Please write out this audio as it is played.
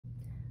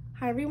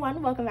Hi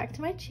everyone, welcome back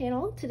to my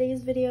channel.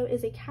 Today's video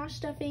is a cash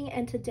stuffing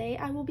and today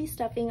I will be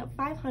stuffing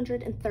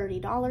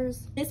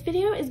 $530. This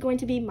video is going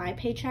to be my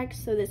paycheck,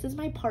 so this is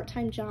my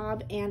part-time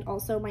job and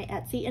also my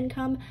Etsy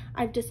income.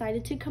 I've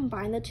decided to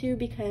combine the two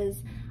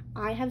because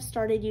I have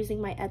started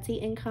using my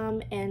Etsy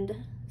income and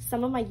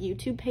some of my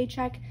YouTube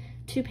paycheck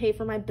to pay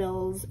for my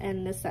bills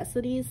and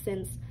necessities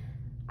since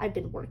I've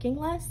been working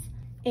less.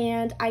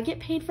 And I get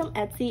paid from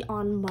Etsy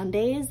on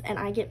Mondays and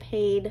I get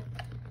paid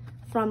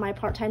from my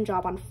part-time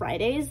job on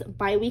Fridays,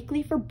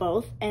 bi-weekly for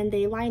both, and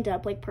they lined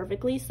up like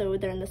perfectly, so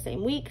they're in the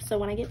same week. So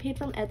when I get paid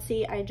from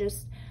Etsy, I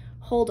just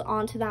hold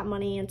on to that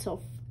money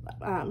until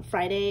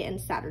Friday and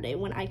Saturday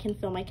when I can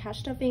film my cash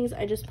stuffings.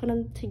 I just put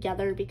them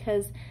together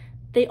because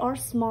they are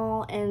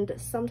small and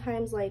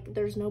sometimes like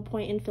there's no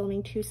point in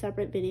filming two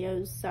separate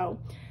videos. So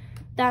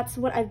that's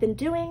what I've been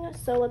doing.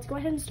 So let's go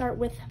ahead and start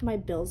with my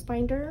bills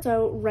binder.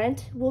 So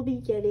rent will be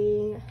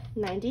getting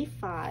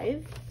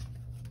 $95.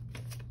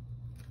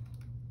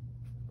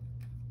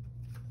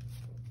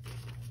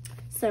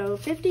 So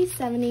 50,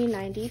 70,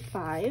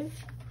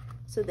 95.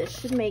 So this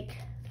should make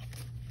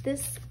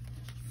this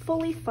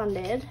fully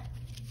funded.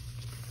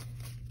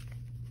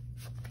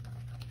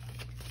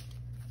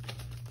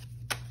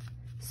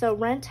 So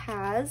rent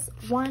has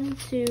 1,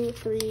 2,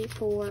 3,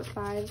 4,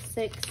 5,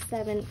 6,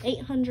 7,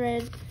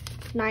 800,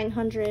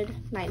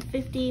 900,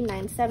 950,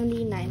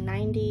 970,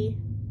 990.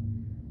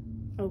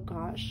 Oh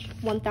gosh,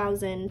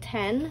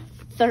 1,010,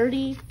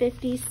 30,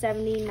 50,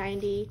 70,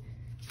 90,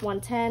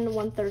 110,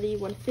 130,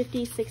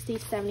 150, 60,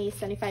 70,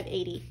 75,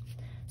 80.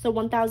 So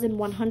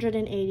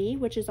 1,180,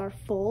 which is our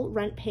full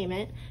rent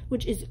payment,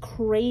 which is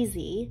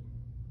crazy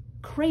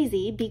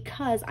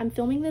because I'm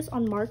filming this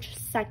on March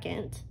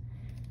 2nd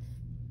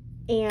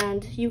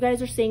and you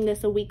guys are seeing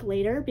this a week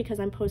later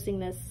because I'm posting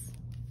this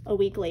a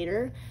week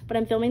later, but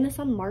I'm filming this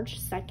on March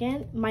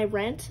 2nd. My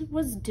rent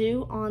was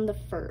due on the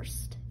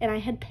 1st and I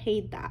had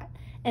paid that.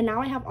 And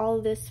now I have all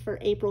of this for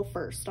April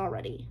 1st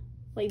already.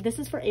 Like this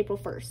is for April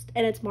 1st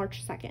and it's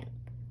March 2nd.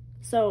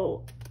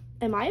 So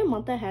am I a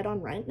month ahead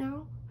on rent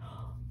now?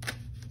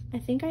 I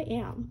think I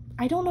am.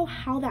 I don't know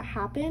how that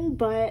happened,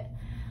 but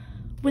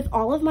with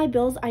all of my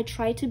bills, I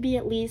try to be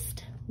at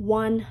least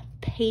one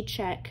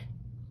paycheck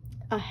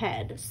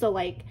ahead. So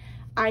like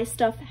I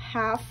stuff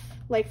half,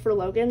 like for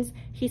Logan's,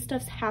 he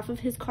stuffs half of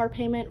his car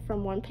payment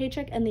from one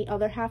paycheck and the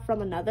other half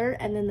from another,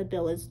 and then the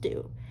bill is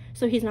due.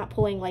 So he's not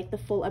pulling like the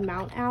full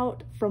amount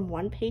out from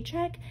one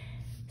paycheck.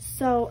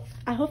 So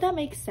I hope that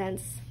makes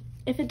sense.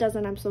 If it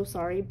doesn't, I'm so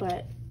sorry,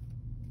 but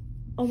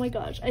oh my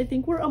gosh, I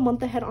think we're a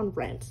month ahead on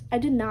rent. I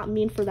did not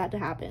mean for that to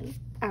happen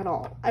at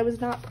all. I was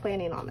not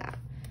planning on that.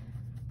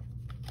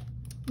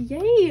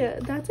 Yay,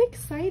 that's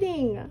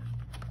exciting.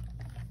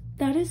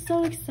 That is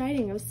so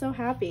exciting. I'm so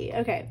happy.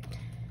 Okay,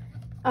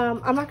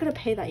 I'm not gonna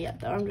pay that yet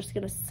though. I'm just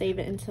gonna save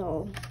it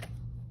until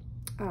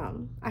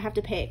I have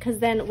to pay it, because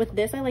then with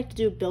this I like to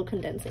do bill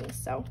condensing.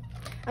 So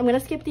I'm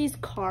gonna skip these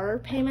car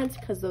payments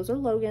because those are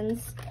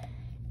Logan's,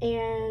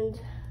 and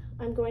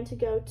I'm going to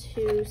go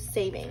to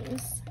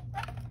savings.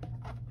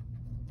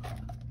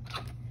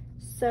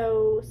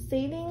 So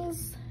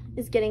savings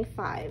is getting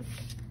 5.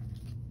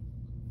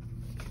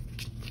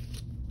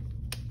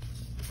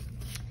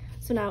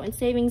 So now in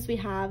savings we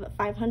have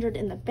 500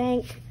 in the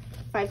bank,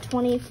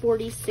 520,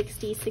 40,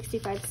 60,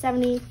 65,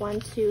 70, 1,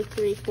 2,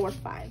 3, 4,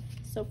 5.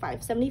 So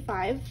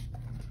 575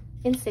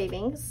 in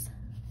savings.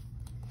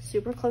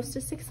 Super close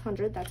to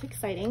 600, that's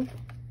exciting.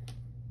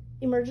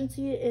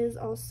 Emergency is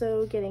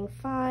also getting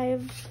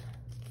 5.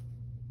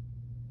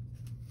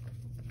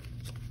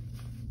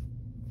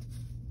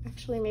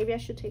 Actually, maybe I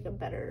should take a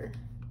better,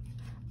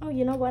 oh,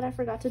 you know what? I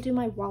forgot to do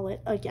my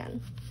wallet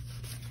again.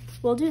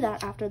 We'll do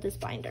that after this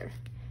binder.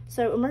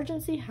 So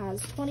emergency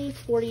has 20,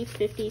 40,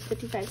 50,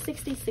 55,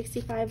 60,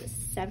 65,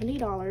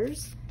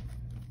 $70.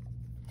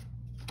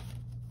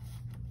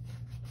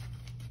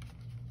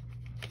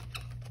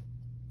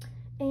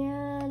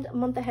 And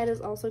month ahead is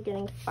also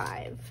getting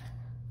 5.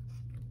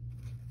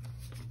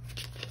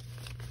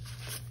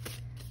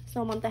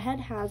 So month ahead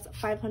has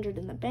 500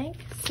 in the bank,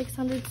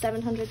 600,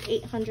 700,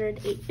 800,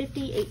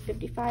 850,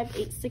 855,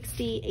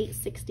 860,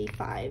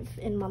 865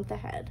 in month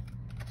ahead.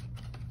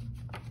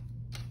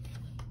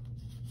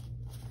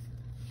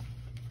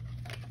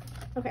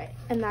 Okay,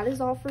 and that is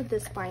all for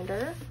this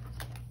binder.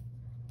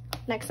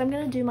 Next, I'm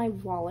gonna do my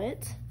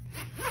wallet.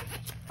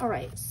 All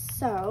right,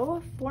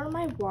 so for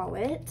my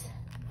wallet,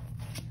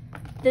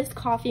 this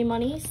coffee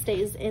money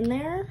stays in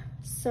there.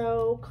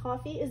 So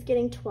coffee is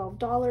getting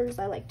 $12.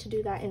 I like to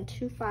do that in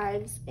 2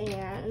 5s,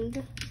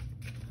 and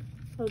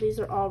oh, these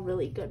are all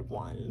really good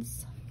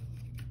ones.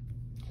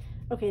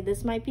 Okay,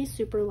 this might be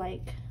super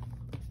like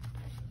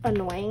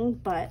annoying,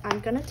 but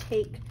I'm gonna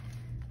take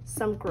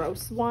some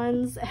gross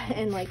ones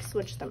and like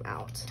switch them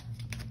out.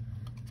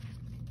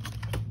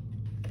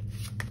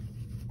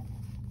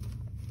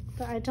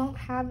 But I don't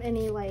have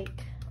any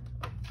like,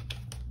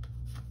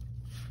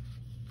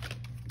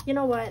 you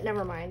know what,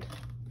 never mind.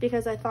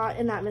 Because I thought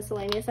in that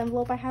miscellaneous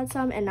envelope I had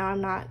some, and now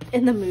I'm not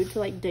in the mood to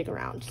like dig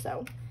around.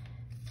 So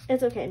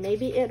it's okay.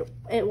 Maybe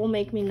it will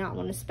make me not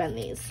want to spend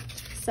these.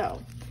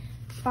 So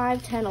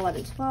 5, 10,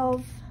 11,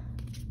 12.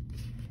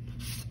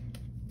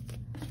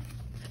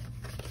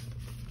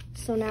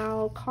 So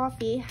now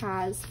coffee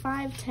has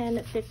 5,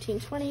 10, 15,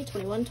 20,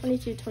 21,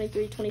 22,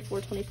 23,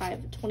 24,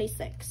 25,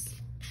 26.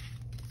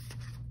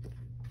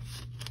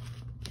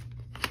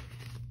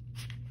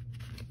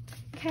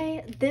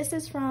 Okay, this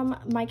is from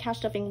my cash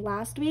stuffing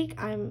last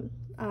week. I'm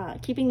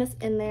keeping this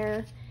in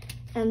there.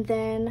 And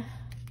then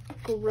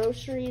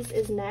groceries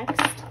is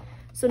next.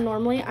 So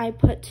normally I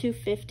put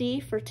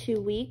 $250 for 2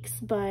 weeks,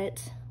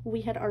 but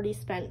we had already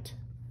spent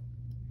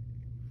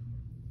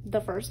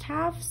the first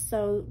half.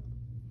 So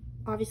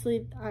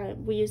obviously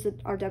we use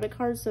our debit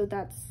card, so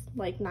that's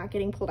like not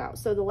getting pulled out.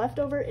 So the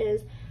leftover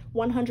is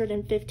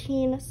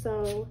 115.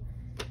 So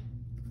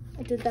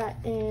I did that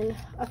in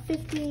a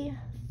 50,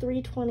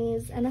 3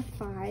 20s, and a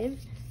 5.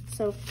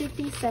 So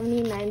 50,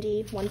 70,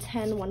 90,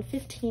 110,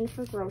 115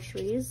 for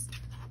groceries.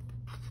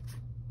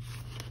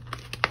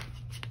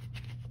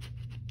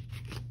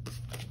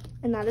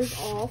 And that is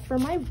all for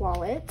my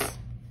wallet.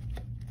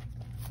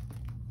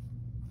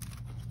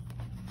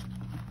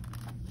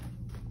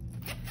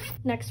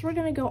 Next, we're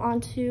gonna go on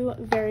to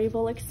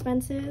variable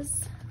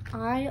expenses.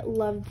 I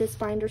love this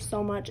binder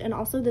so much, and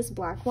also this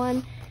black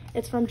one.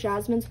 It's from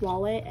Jasmine's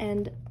Wallet,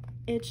 and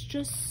it's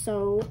just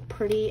so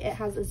pretty. It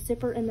has a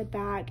zipper in the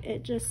back.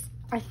 It just,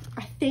 I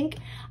think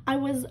I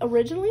was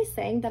originally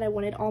saying that I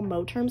wanted all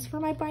Mo terms for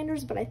my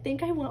binders, but I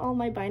think I want all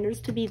my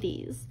binders to be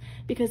these,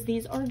 because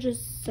these are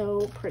just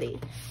so pretty.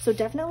 So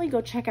definitely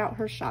go check out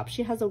her shop.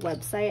 She has a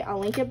website. I'll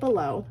link it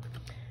below.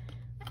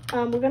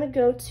 We're gonna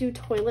go to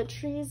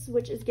toiletries,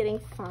 which is getting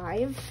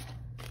 5.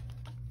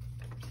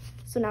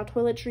 So now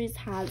toiletries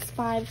has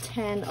 5,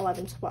 10,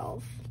 11,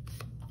 12.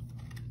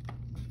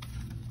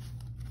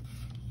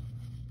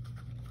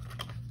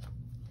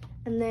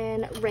 And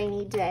then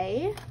rainy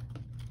day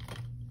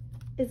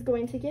is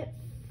going to get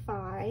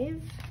 5,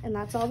 and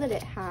that's all that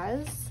it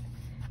has.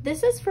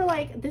 This is for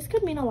like, this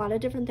could mean a lot of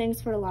different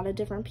things for a lot of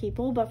different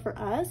people, but for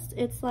us,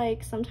 it's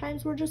like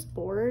sometimes we're just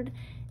bored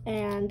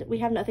and we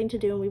have nothing to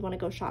do and we want to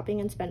go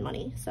shopping and spend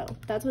money. So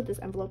that's what this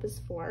envelope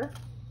is for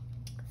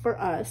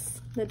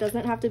us. That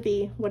doesn't have to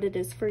be what it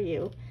is for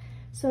you.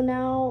 So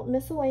now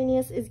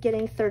miscellaneous is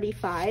getting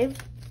 35.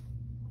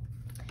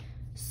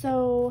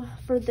 So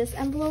for this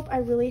envelope, I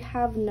really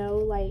have no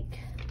like,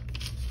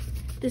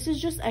 this is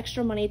just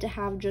extra money to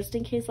have just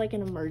in case like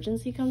an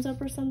emergency comes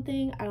up or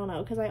something. I don't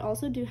know, because I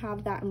also do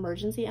have that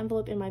emergency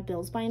envelope in my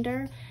bills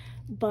binder,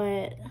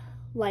 but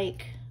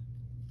like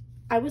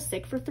I was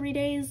sick for 3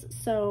 days,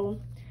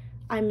 so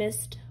I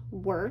missed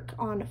work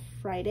on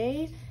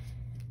Friday,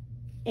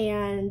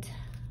 and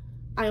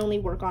I only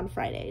work on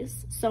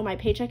Fridays. So my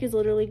paycheck is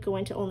literally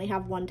going to only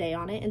have 1 day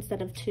on it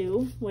instead of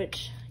 2,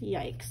 which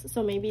yikes.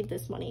 So maybe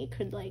this money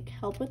could like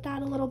help with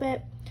that a little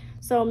bit.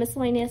 So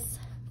miscellaneous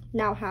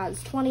now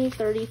has 20,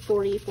 30,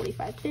 40,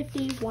 45,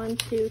 50, 1,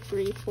 2,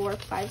 3, 4,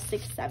 5,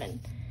 6, 7,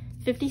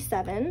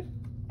 57,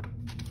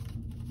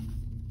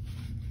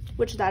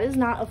 which that is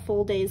not a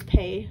full day's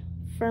pay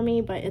for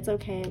me, but it's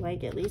okay.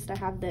 Like at least I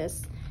have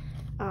this.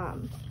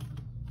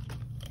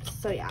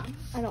 So yeah,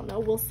 I don't know,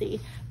 we'll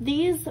see.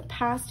 These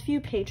past few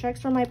paychecks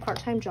from my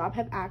part-time job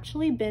have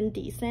actually been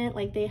decent.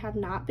 Like they have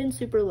not been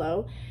super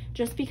low,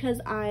 just because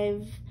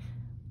I've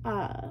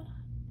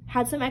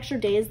had some extra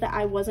days that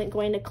I wasn't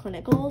going to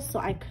clinicals, so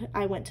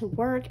I went to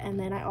work. And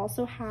then I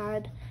also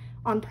had,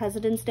 on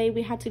President's Day,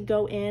 we had to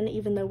go in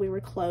even though we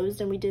were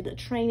closed, and we did a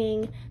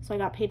training, so I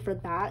got paid for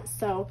that.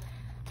 So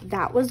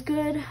that was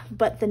good.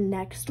 But the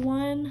next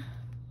one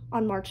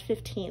on March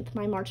 15th,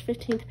 my March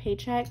 15th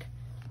paycheck,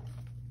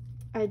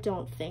 I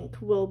don't think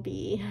will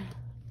be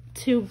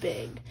too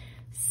big.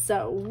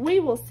 So we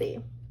will see.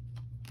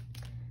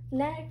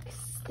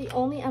 Next, the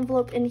only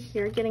envelope in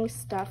here getting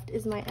stuffed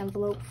is my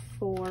envelope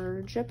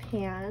for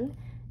Japan,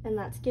 and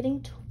that's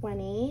getting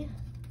 20.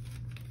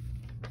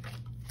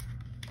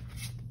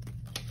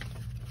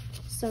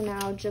 So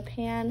now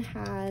Japan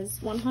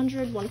has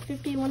 100,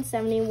 150,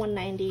 170,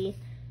 190,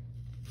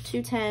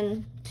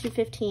 210,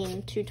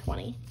 215,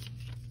 220.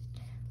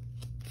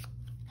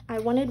 I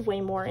wanted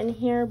way more in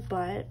here,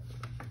 but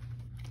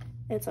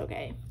it's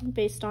okay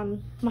based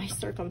on my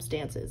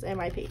circumstances and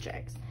my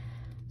paychecks.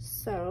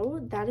 So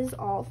that is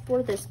all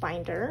for this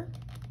binder.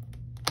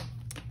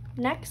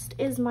 Next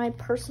is my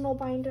personal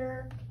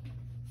binder.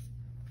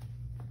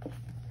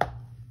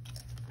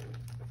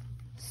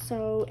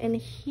 So in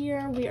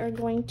here we are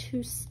going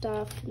to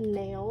stuff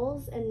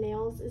nails, and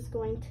nails is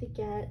going to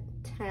get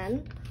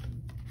 10.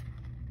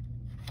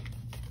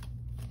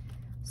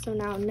 So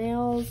now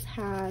nails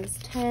has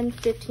 10,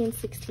 15,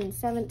 16,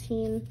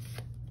 17.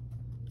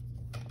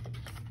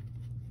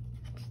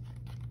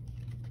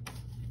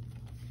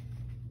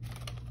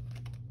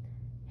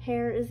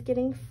 Hair is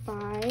getting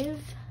 5.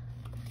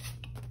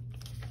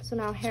 So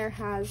now hair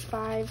has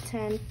 5,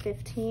 10,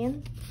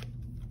 15.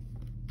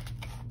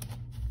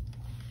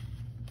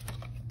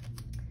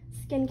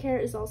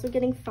 Skincare is also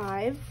getting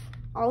 5.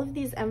 All of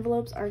these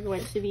envelopes are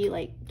going to be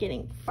like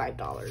getting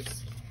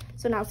 $5.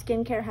 So now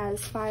skincare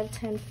has 5,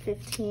 10,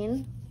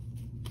 15.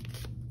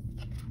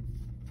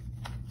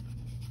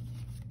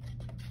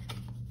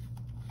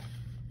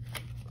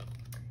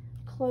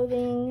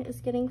 Clothing is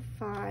getting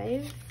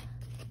 5.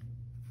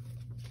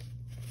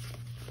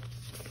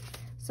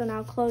 So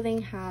now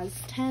clothing has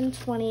 10,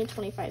 20,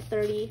 25,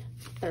 30,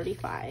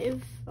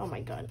 35. Oh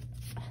my god.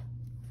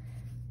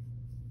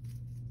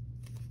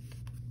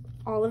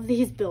 All of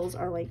these bills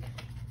are like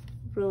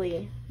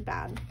really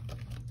bad.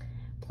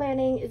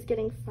 Planning is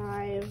getting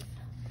 5.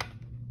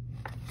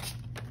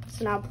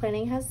 So now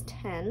planning has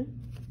 10.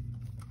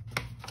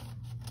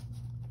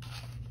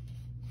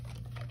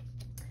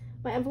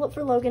 My envelope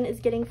for Logan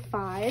is getting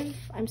 5.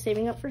 I'm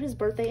saving up for his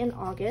birthday in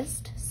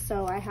August.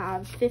 So I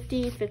have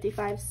 50,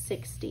 55,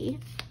 60.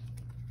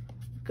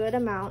 Good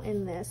amount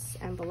in this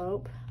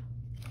envelope.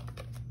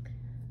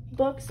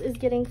 Books is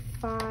getting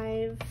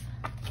 5.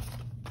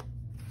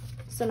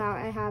 So now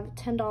I have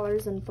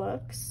 $10 in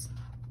books.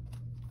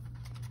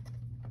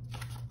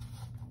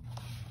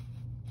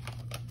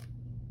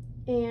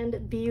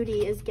 And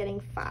beauty is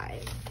getting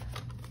 5.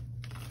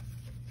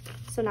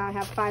 So now I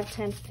have 5,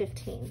 10,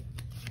 15.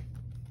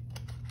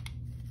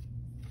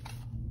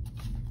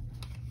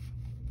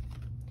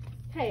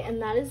 Okay,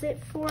 and that is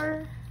it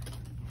for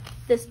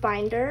this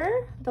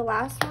binder. The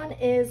last one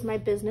is my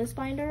business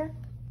binder.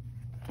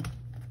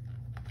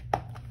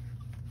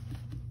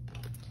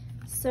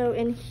 So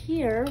in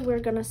here, we're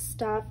gonna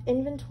stuff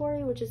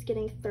inventory, which is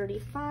getting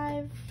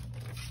 35.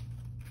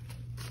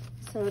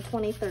 So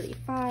 20,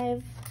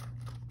 35.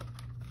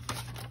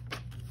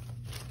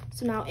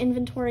 So now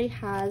inventory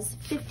has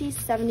 50,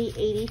 70,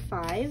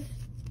 85.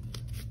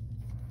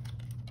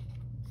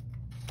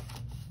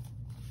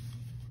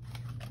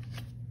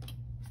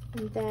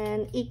 And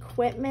then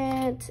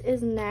equipment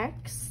is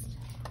next.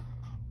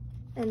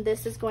 And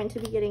this is going to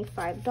be getting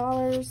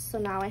 $5. So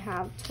now I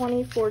have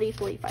 20, 40,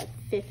 45,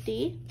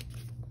 50.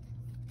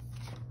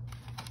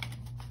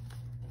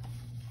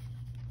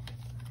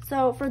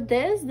 So for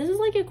this is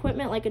like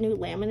equipment, like a new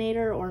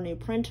laminator or a new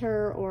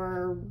printer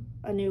or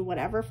a new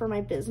whatever for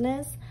my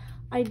business.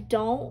 I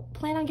don't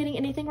plan on getting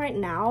anything right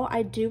now.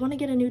 I do want to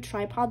get a new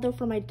tripod though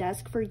for my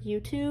desk for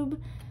YouTube.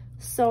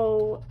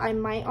 So I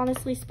might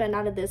honestly spend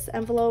out of this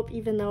envelope,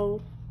 even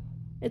though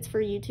it's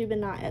for YouTube and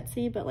not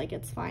Etsy, but like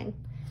it's fine.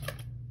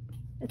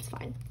 It's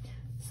fine.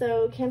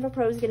 So Canva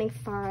Pro is getting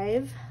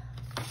 5.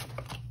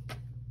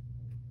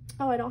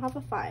 Oh, I don't have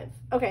a 5.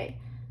 Okay.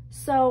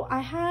 So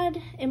I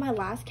had, in my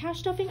last cash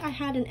stuffing, I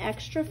had an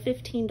extra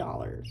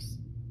 $15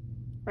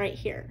 right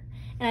here.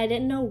 And I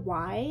didn't know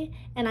why.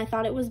 And I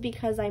thought it was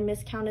because I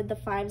miscounted the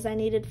 5s I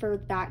needed for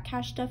that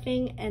cash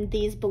stuffing. And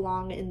these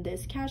belong in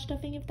this cash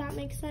stuffing, if that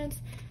makes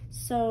sense.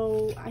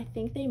 So I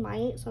think they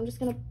might. So I'm just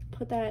going to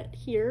put that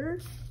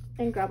here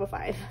and grab a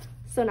 5.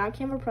 So now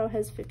Canva Pro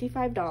has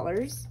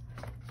 $55.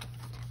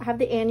 I have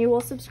the annual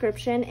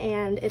subscription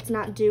and it's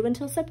not due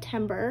until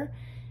September.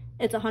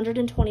 It's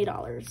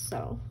 $120.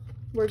 So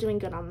we're doing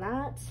good on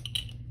that.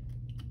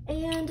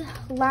 And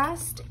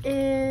last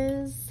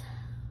is,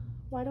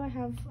 why do I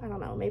have, I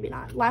don't know, maybe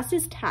not. Last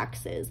is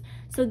taxes.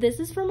 So this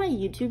is for my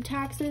YouTube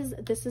taxes.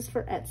 This is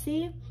for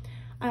Etsy.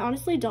 I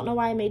honestly don't know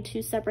why I made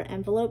 2 separate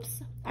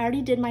envelopes. I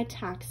already did my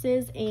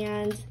taxes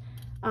and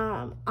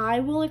I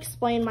will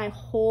explain my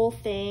whole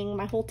thing,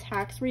 my whole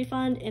tax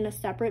refund in a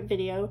separate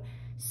video.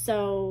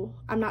 So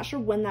I'm not sure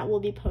when that will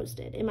be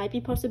posted. It might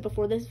be posted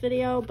before this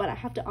video, but I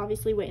have to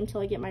obviously wait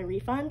until I get my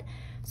refund.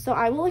 So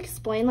I will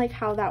explain like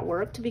how that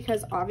worked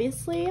because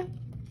obviously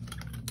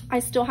I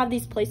still have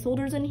these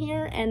placeholders in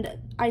here and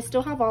I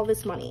still have all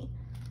this money.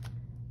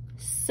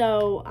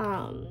 So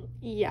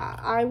yeah,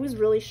 I was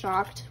really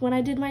shocked when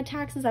I did my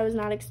taxes. I was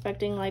not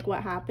expecting like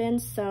what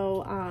happened.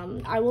 So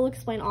I will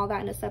explain all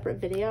that in a separate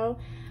video.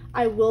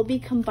 I will be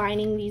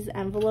combining these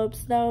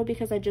envelopes though,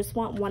 because I just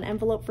want one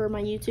envelope for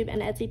my YouTube and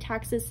Etsy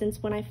taxes,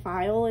 since when I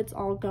file, it's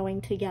all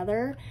going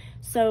together.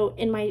 So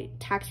in my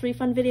tax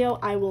refund video,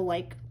 I will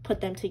like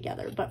put them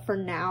together. But for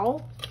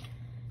now,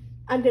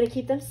 I'm gonna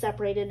keep them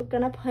separated. I'm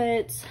gonna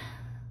put,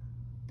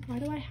 why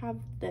do I have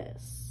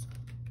this?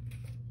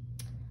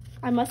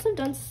 I must have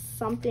done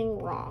something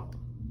wrong.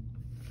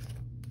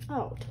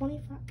 Oh,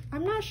 25.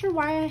 I'm not sure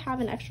why I have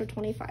an extra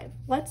 25.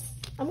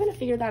 I'm gonna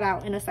figure that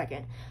out in a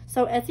second.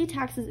 So Etsy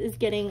taxes is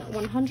getting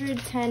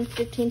 110,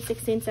 15,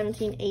 16,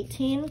 17,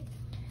 18.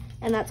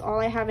 And that's all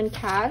I have in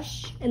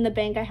cash. In the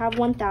bank, I have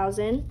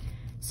 1,000.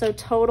 So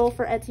total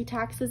for Etsy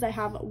taxes, I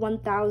have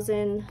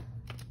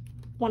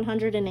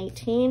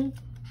 1,118.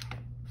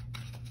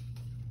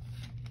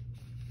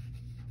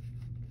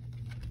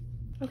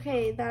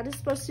 Okay, that is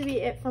supposed to be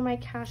it for my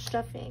cash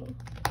stuffing.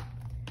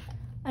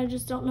 I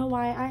just don't know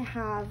why I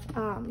have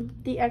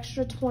the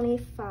extra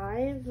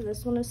 25.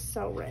 This one is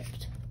so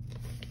ripped.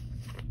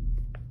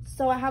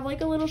 So I have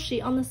like a little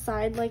sheet on the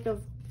side like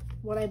of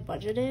what I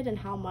budgeted and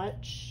how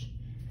much,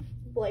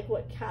 like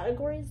what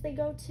categories they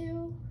go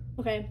to.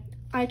 Okay,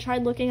 I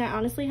tried looking. I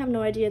honestly have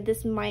no idea.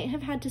 This might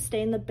have had to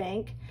stay in the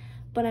bank,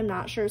 but I'm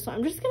not sure. So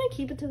I'm just gonna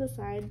keep it to the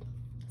side.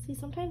 See,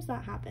 sometimes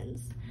that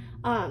happens.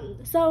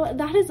 So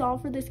that is all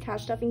for this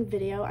cash stuffing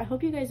video. I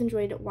hope you guys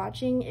enjoyed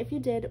watching. If you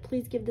did,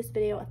 please give this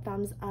video a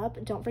thumbs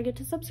up. Don't forget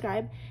to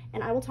subscribe,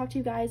 and I will talk to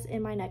you guys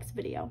in my next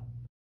video.